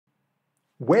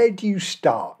where do you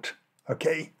start?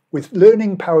 Okay, with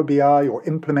learning Power BI or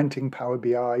implementing Power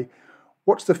BI,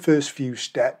 what's the first few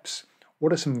steps?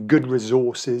 What are some good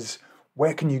resources?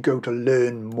 Where can you go to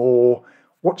learn more?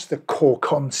 What's the core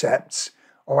concepts?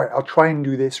 All right, I'll try and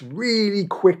do this really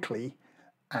quickly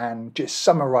and just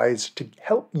summarize to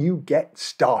help you get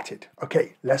started.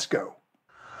 Okay, let's go.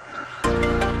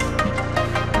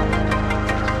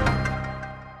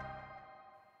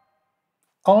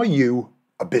 Are you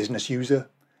a business user,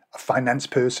 a finance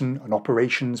person, an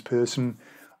operations person?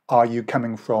 Are you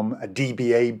coming from a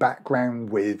DBA background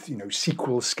with,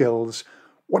 SQL skills?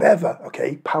 Whatever,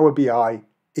 okay, Power BI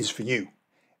is for you.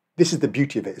 This is the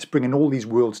beauty of it. It's bringing all these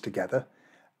worlds together,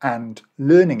 and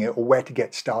learning it or where to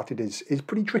get started is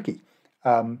pretty tricky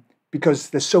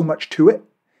because there's so much to it.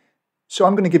 So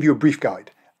I'm going to give you a brief guide.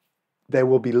 There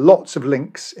will be lots of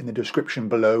links in the description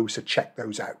below, so check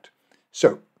those out.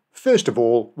 So first of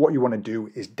all, what you want to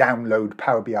do is download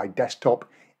Power BI Desktop.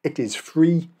 It is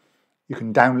free. You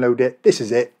can download it. This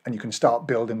is it, and you can start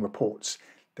building reports.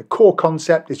 The core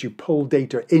concept is you pull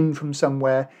data in from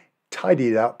somewhere, tidy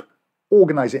it up,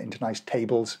 organize it into nice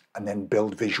tables, and then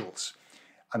build visuals.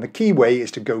 And the key way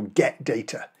is to go get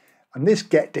data. And this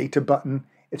get data button,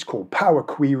 it's called Power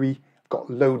Query. I've got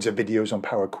loads of videos on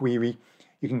Power Query.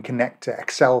 You can connect to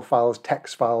Excel files,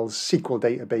 text files, SQL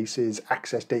databases,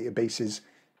 Access databases.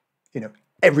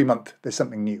 Every month there's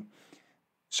something new.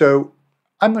 So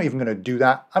I'm not even going to do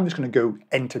that. I'm just going to go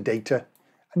enter data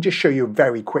and just show you a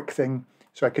very quick thing.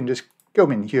 So I can just go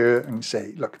in here and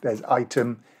say, look, there's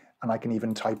item, and I can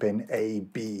even type in A,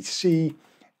 B, C,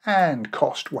 and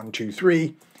cost 1, 2,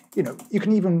 3. You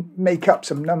can even make up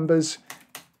some numbers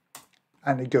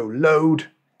and they go load,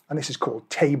 and this is called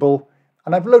table.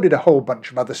 And I've loaded a whole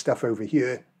bunch of other stuff over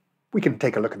here. We can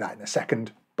take a look at that in a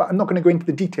second, but I'm not going to go into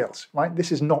the details, right?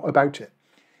 This is not about it.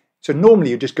 So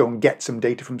normally you just go and get some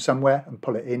data from somewhere and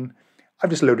pull it in. I've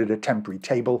just loaded a temporary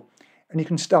table, and you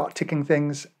can start ticking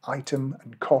things, item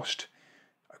and cost.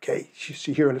 Okay, you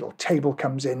see here a little table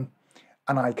comes in,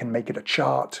 and I can make it a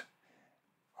chart.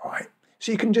 All right,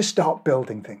 so you can just start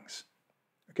building things.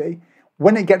 Okay,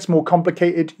 when it gets more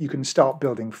complicated, you can start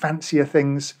building fancier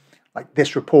things. Like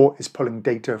this report is pulling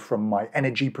data from my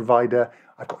energy provider.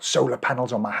 I've got solar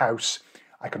panels on my house.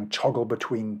 I can toggle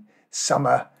between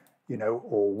summer,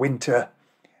 or winter,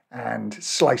 and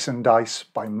slice and dice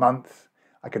by month.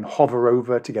 I can hover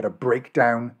over to get a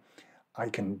breakdown. I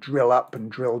can drill up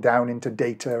and drill down into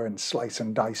data and slice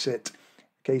and dice it.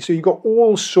 Okay, so you've got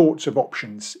all sorts of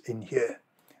options in here.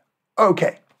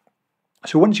 Okay,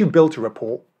 so once you've built a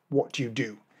report, what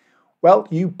do? Well,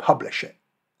 you publish it,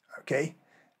 okay?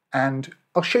 And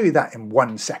I'll show you that in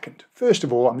 1 second. First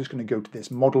of all, I'm just going to go to this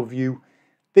model view.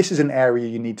 This is an area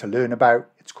you need to learn about.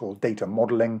 It's called data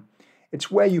modeling. It's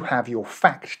where you have your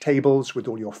fact tables with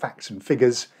all your facts and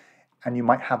figures, and you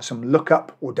might have some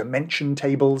lookup or dimension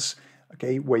tables,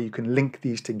 okay, where you can link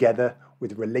these together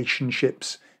with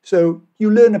relationships. So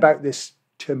you learn about this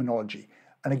terminology.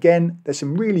 And again, there's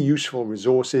some really useful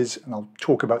resources, and I'll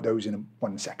talk about those in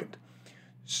 1 second.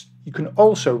 You can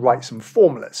also write some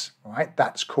formulas, right?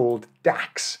 That's called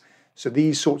DAX. So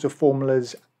these sorts of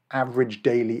formulas, average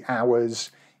daily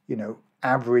hours,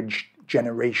 average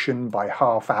generation by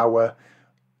half hour.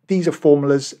 These are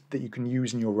formulas that you can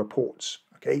use in your reports,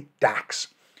 okay? DAX.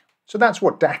 So that's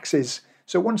what DAX is.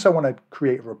 So once I want to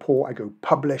create a report, I go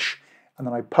publish, and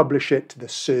then I publish it to the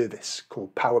service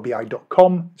called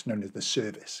powerbi.com. It's known as the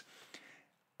service.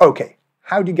 Okay,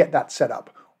 how do you get that set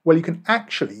up? Well, you can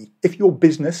actually, if your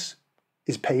business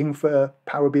is paying for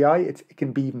Power BI, it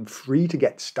can be even free to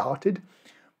get started.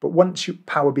 But once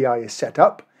Power BI is set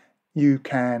up, you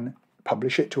can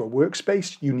publish it to a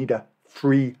workspace. You need a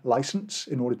free license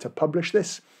in order to publish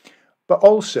this. But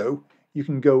also, you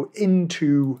can go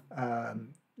into,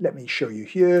 let me show you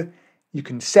here. You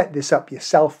can set this up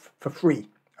yourself for free,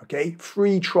 okay?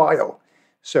 Free trial.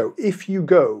 So if you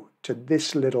go to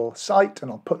this little site,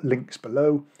 and I'll put links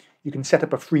below, you can set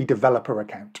up a free developer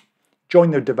account.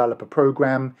 Join the developer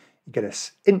program, you get an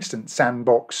instant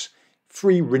sandbox,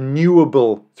 free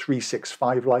renewable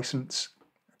 365 license,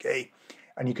 okay?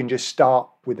 And you can just start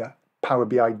with a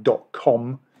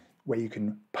powerbi.com where you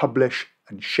can publish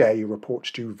and share your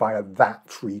reports to via that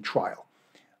free trial.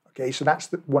 Okay, so that's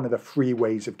one of the free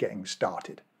ways of getting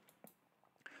started.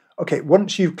 Okay,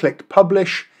 once you've clicked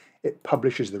publish, it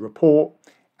publishes the report,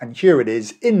 and here it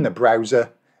is in the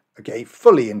browser. Okay,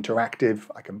 fully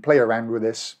interactive. I can play around with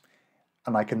this,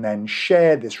 and I can then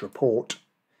share this report.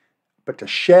 But to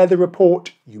share the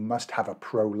report, you must have a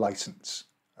pro license.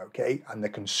 Okay, and the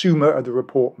consumer of the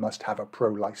report must have a pro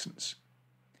license.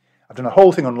 I've done a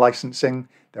whole thing on licensing.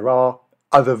 There are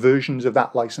other versions of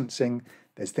that licensing.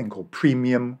 There's a thing called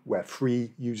Premium, where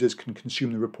free users can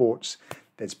consume the reports.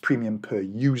 There's Premium per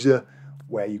user,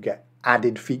 where you get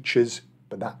added features,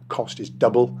 but that cost is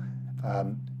double.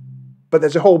 But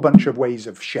there's a whole bunch of ways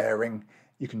of sharing.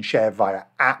 You can share via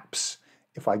apps.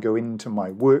 If I go into my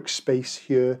workspace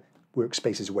here,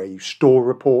 workspace is where you store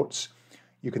reports.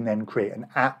 You can then create an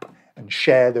app and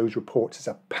share those reports as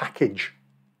a package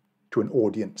to an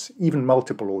audience, even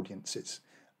multiple audiences.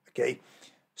 Okay,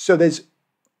 so there's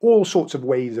all sorts of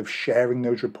ways of sharing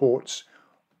those reports.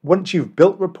 Once you've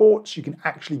built reports, you can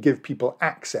actually give people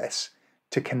access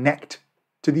to connect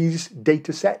to these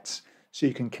data sets. So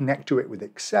you can connect to it with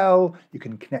Excel, you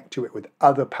can connect to it with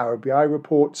other Power BI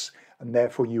reports, and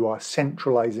therefore you are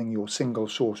centralizing your single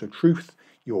source of truth,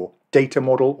 your data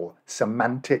model, or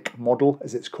semantic model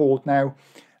as it's called now.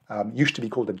 Used to be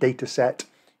called a data set.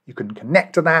 You can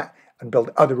connect to that and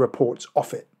build other reports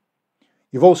off it.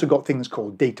 You've also got things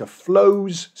called data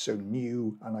flows, so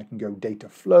new, and I can go data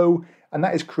flow, and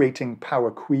that is creating Power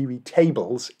Query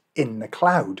tables in the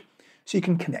cloud. So you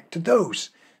can connect to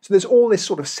those. So there's all this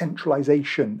sort of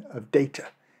centralization of data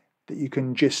that you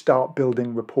can just start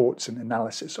building reports and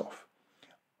analysis of.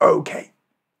 Okay,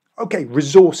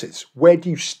 resources. Where do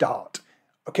you start?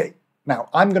 Okay, now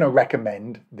I'm going to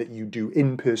recommend that you do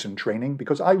in-person training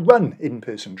because I run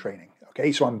in-person training.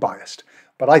 Okay, so I'm biased,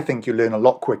 but I think you learn a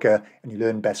lot quicker and you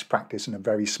learn best practice in a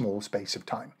very small space of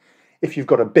time. If you've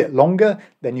got a bit longer,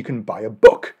 then you can buy a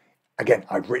book. Again,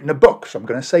 I've written a book, so I'm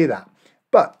going to say that.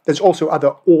 But there's also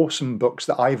other awesome books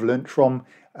that I've learned from.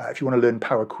 If you want to learn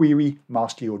Power Query,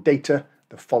 Master Your Data,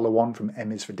 the follow-on from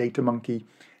M is for Data Monkey.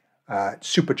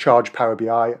 Supercharge Power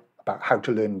BI, about how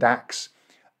to learn DAX.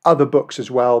 Other books as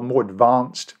well, more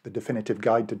advanced, The Definitive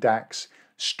Guide to DAX.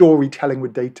 Storytelling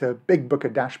with Data, Big Book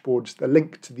of Dashboards. The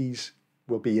link to these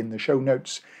will be in the show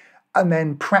notes. And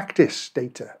then practice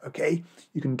data, okay?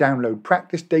 You can download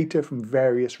practice data from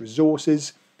various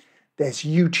resources. There's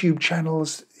YouTube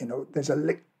channels, there's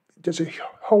a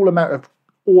whole amount of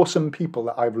awesome people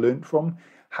that I've learned from,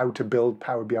 how to build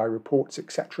Power BI reports,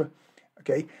 etc.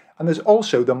 Okay, and there's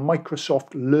also the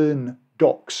Microsoft Learn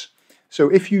docs. So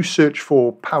if you search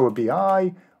for Power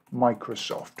BI,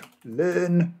 Microsoft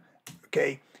Learn,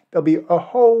 okay, there'll be a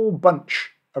whole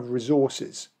bunch of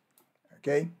resources,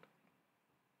 okay?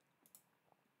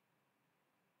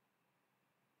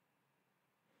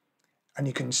 And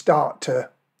you can start to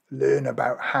learn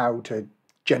about how to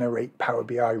generate Power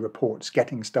BI reports,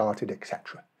 getting started,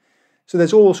 etc. So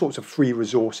there's all sorts of free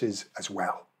resources as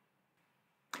well.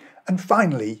 And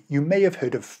finally, you may have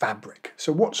heard of Fabric.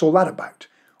 So what's all that about?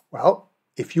 Well,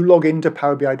 if you log into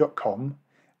powerbi.com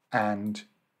and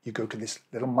you go to this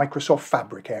little Microsoft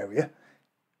Fabric area,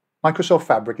 Microsoft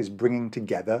Fabric is bringing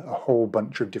together a whole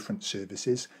bunch of different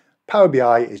services. Power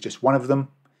BI is just one of them,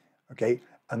 okay?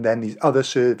 And then these other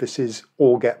services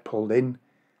all get pulled in.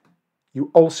 You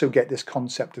also get this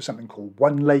concept of something called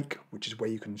OneLake, which is where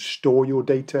you can store your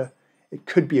data. It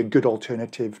could be a good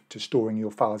alternative to storing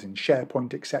your files in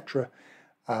SharePoint, etc.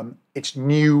 It's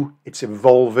new, it's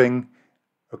evolving.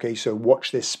 Okay, so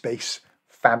watch this space.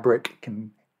 Fabric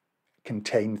can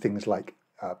contain things like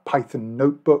Python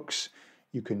notebooks.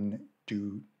 You can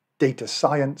do data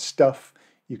science stuff.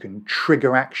 You can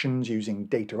trigger actions using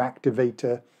Data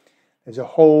Activator. There's a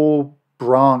whole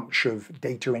branch of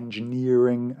data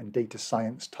engineering and data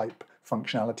science type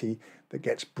functionality that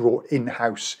gets brought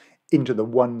in-house into the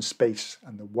one space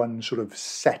and the one sort of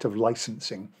set of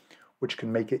licensing, which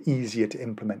can make it easier to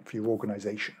implement for your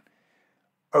organization.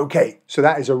 Okay, so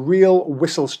that is a real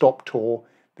whistle-stop tour.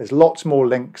 There's lots more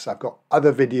links. I've got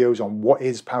other videos on what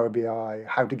is Power BI,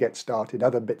 how to get started,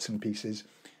 other bits and pieces.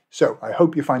 So I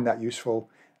hope you find that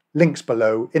useful. Links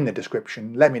below in the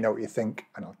description. Let me know what you think,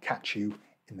 and I'll catch you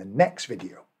in the next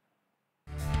video.